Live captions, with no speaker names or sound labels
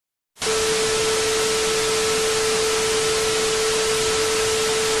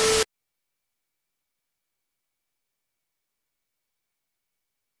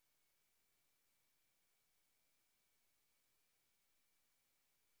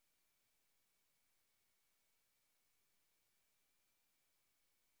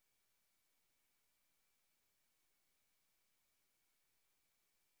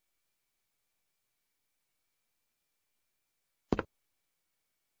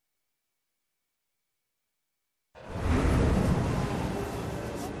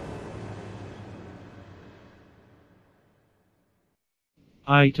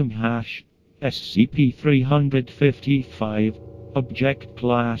Item hash SCP-355. Object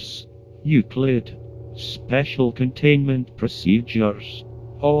Class Euclid. Special Containment Procedures.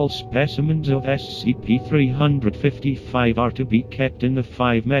 All specimens of SCP-355 are to be kept in a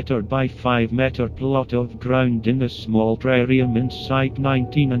 5 meter by 5 meter plot of ground in a small terrarium in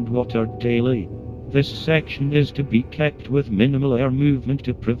Site-19 and watered daily. This section is to be kept with minimal air movement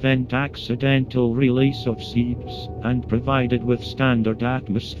to prevent accidental release of seeds, and provided with standard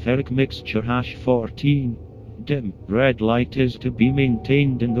atmospheric mixture #14. Dim red light is to be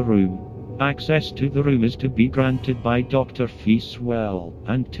maintained in the room. Access to the room is to be granted by Dr. Feaswell,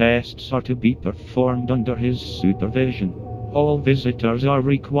 and tests are to be performed under his supervision. All visitors are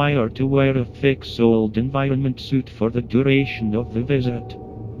required to wear a thick-soled environment suit for the duration of the visit.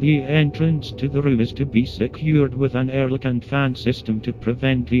 The entrance to the room is to be secured with an airlock and fan system to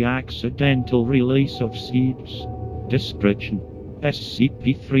prevent the accidental release of seeds. Description: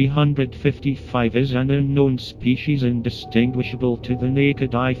 SCP-355 is an unknown species indistinguishable to the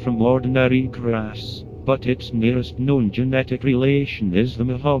naked eye from ordinary grass, but its nearest known genetic relation is the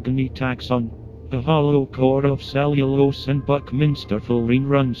mahogany taxon. A hollow core of cellulose and Buckminster fullerene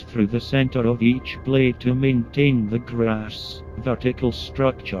runs through the center of each blade to maintain the grass vertical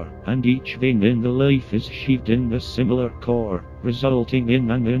structure, and each vein in the leaf is sheathed in a similar core, resulting in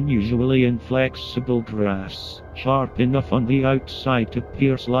an unusually inflexible grass, sharp enough on the outside to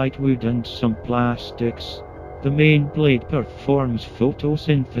pierce light wood and some plastics. The main blade performs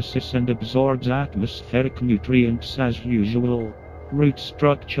photosynthesis and absorbs atmospheric nutrients as usual. Root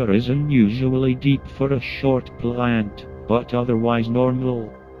structure is unusually deep for a short plant, but otherwise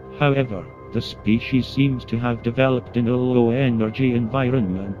normal. However, the species seems to have developed in a low-energy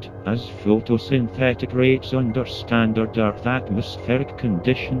environment, as photosynthetic rates under standard Earth atmospheric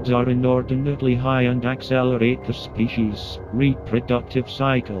conditions are inordinately high and accelerate the species' reproductive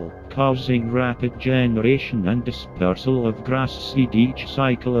cycle, causing rapid generation and dispersal of grass seed, each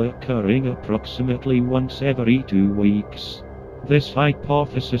cycle occurring approximately once every 2 weeks. This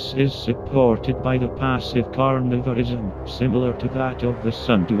hypothesis is supported by the passive carnivorism, similar to that of the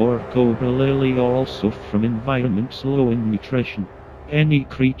sundowner cobra lily, also from environments low in nutrition. Any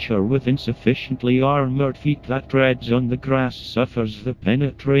creature with insufficiently armored feet that treads on the grass suffers the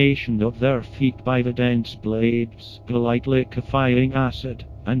penetration of their feet by the dense blades, light liquefying acid,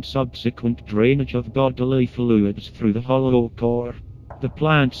 and subsequent drainage of bodily fluids through the hollow core. The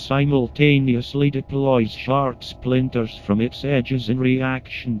plant simultaneously deploys sharp splinters from its edges in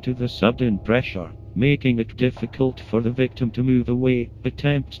reaction to the sudden pressure, making it difficult for the victim to move away.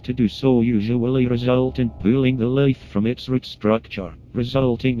 Attempts to do so usually result in pulling the leaf from its root structure,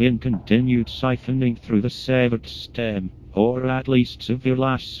 resulting in continued siphoning through the severed stem, or at least severe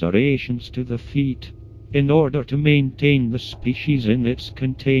lacerations to the feet. In order to maintain the species in its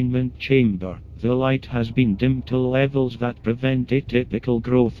containment chamber, the light has been dimmed to levels that prevent atypical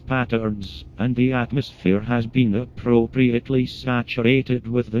growth patterns, and the atmosphere has been appropriately saturated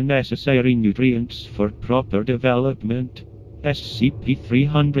with the necessary nutrients for proper development.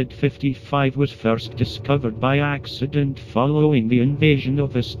 SCP-355 was first discovered by accident following the invasion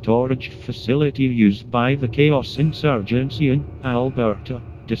of a storage facility used by the Chaos Insurgency in Alberta,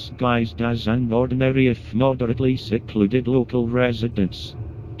 disguised as an ordinary if moderately secluded local residence.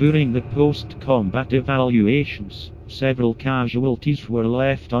 During the post-combat evaluations, several casualties were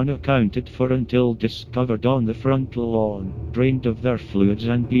left unaccounted for until discovered on the front lawn, drained of their fluids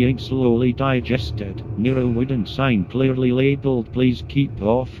and being slowly digested, near a wooden sign clearly labeled "Please keep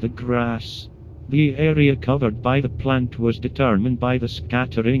off the grass." The area covered by the plant was determined by the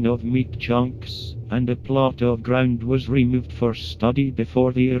scattering of meat chunks, and a plot of ground was removed for study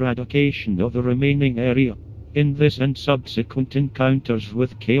before the eradication of the remaining area. In this and subsequent encounters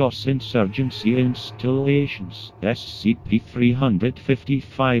with Chaos Insurgency installations,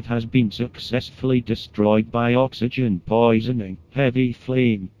 SCP-355 has been successfully destroyed by oxygen poisoning, heavy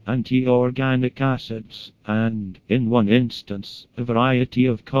flame, anti-organic acids, and, in one instance, a variety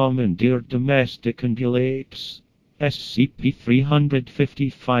of commandeered domestic ungulates.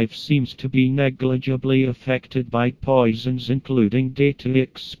 SCP-355 seems to be negligibly affected by poisons including data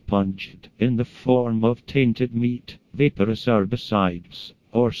expunged in the form of tainted meat, vaporous herbicides,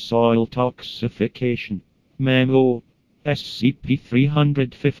 or soil toxification. Memo: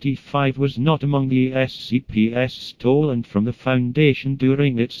 SCP-355 was not among the SCPs stolen from the Foundation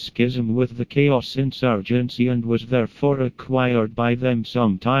during its schism with the Chaos Insurgency and was therefore acquired by them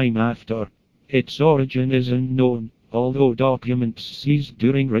some time after. Its origin is unknown, although documents seized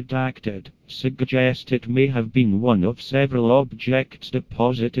during Redacted suggest it may have been one of several objects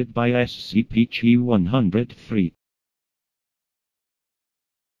deposited by SCP-103.